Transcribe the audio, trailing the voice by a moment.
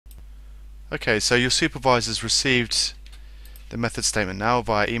Okay, so your supervisor's received the method statement now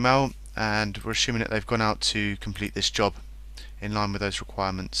via email, and we're assuming that they've gone out to complete this job in line with those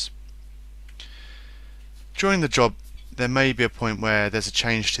requirements. During the job, there may be a point where there's a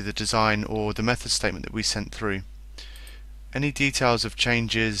change to the design or the method statement that we sent through. Any details of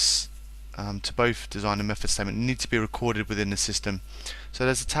changes to both design and method statement need to be recorded within the system. So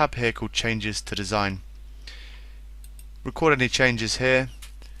there's a tab here called Changes to Design. Record any changes here.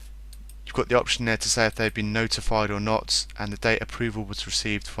 You've got the option there to say if they've been notified or not, and the date approval was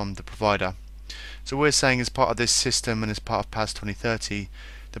received from the provider. So we're saying as part of this system and as part of PAS2030,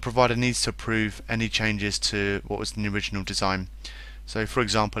 the provider needs to approve any changes to what was in the original design. So for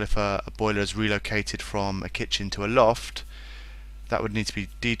example, if a boiler is relocated from a kitchen to a loft, that would need to be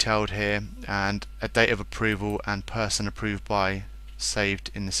detailed here, and a date of approval and person approved by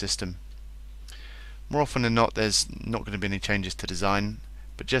saved in the system. More often than not, there's not going to be any changes to design,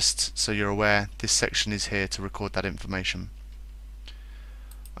 but just so you're aware, this section is here to record that information.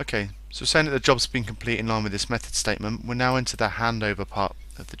 Okay, so saying that the job's been complete in line with this method statement, we're now into the handover part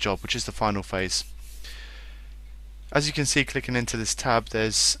of the job, which is the final phase. As you can see, clicking into this tab,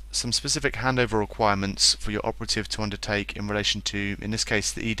 there's some specific handover requirements for your operative to undertake in relation to, in this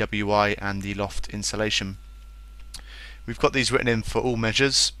case, the EWI and the loft insulation. We've got these written in for all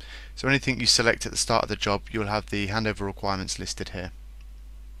measures, so anything you select at the start of the job, you'll have the handover requirements listed here.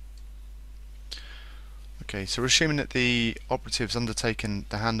 Okay, so we're assuming that the operative's undertaken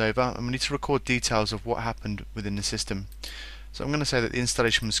the handover, and we need to record details of what happened within the system. So I'm going to say that the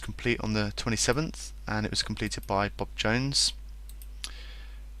installation was complete on the 27th, and it was completed by Bob Jones.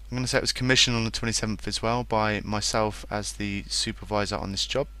 I'm going to say it was commissioned on the 27th as well by myself as the supervisor on this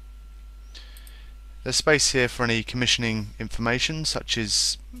job. There's space here for any commissioning information, such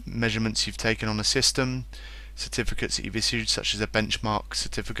as measurements you've taken on a system, certificates that you've issued, such as a benchmark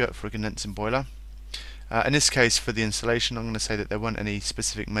certificate for a condensing boiler. In this case, for the installation, I'm going to say that there weren't any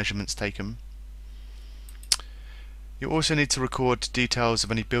specific measurements taken. You also need to record details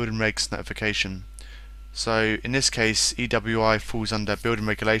of any building regs notification. So in this case, EWI falls under building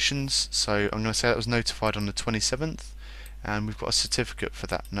regulations, so I'm going to say that was notified on the 27th, and we've got a certificate for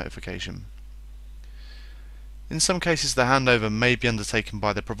that notification. In some cases, the handover may be undertaken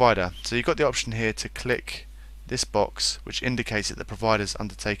by the provider, so you've got the option here to click this box which indicates that the provider's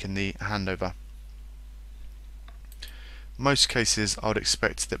undertaken the handover. Most cases, I would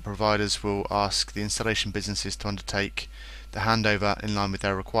expect that providers will ask the installation businesses to undertake the handover in line with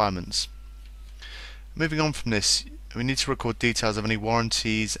their requirements. Moving on from this, we need to record details of any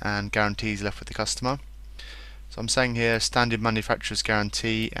warranties and guarantees left with the customer. So I'm saying here standard manufacturer's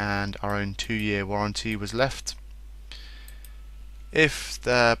guarantee and our own 2-year warranty was left. If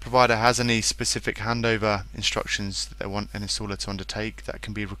the provider has any specific handover instructions that they want an installer to undertake, that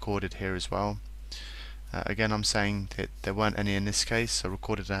can be recorded here as well. Again, I'm saying that there weren't any in this case, so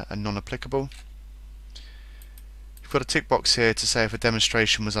recorded a non-applicable. You've got a tick box here to say if a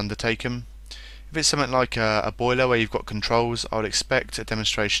demonstration was undertaken. If it's something like a boiler where you've got controls, I would expect a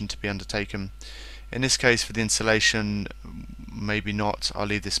demonstration to be undertaken. In this case, for the installation, maybe not. I'll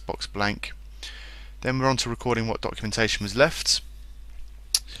leave this box blank. Then we're on to recording what documentation was left.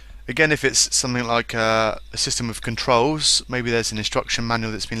 Again, if it's something like a system of controls, maybe there's an instruction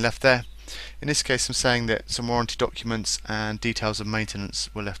manual that's been left there. In this case, I'm saying that some warranty documents and details of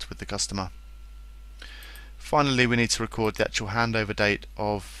maintenance were left with the customer. Finally, we need to record the actual handover date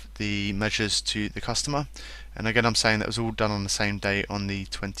of the measures to the customer, and again I'm saying that was all done on the same day on the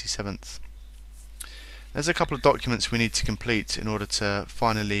 27th. There's a couple of documents we need to complete in order to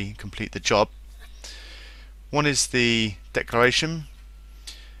finally complete the job. One is the declaration.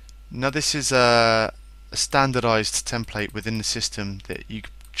 Now this is a standardized template within the system that you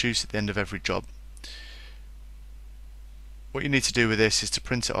choose at the end of every job. What you need to do with this is to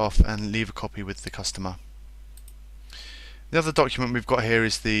print it off and leave a copy with the customer. The other document we've got here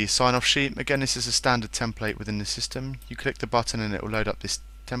is the sign-off sheet. Again, this is a standard template within the system. You click the button and it will load up this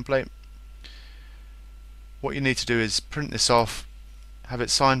template. What you need to do is print this off, have it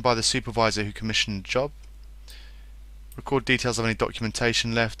signed by the supervisor who commissioned the job, record details of any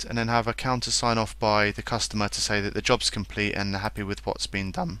documentation left, and then have a counter sign off by the customer to say that the job's complete and they're happy with what's been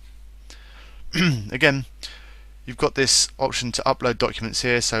done. Again, you've got this option to upload documents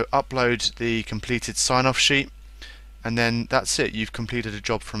here, so upload the completed sign-off sheet, and then that's it. You've completed a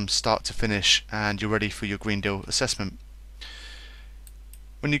job from start to finish and you're ready for your Green Deal assessment.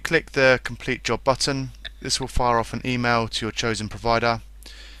 When you click the complete job button, this will fire off an email to your chosen provider.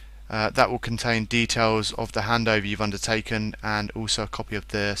 That will contain details of the handover you've undertaken and also a copy of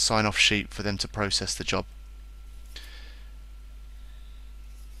the sign-off sheet for them to process the job.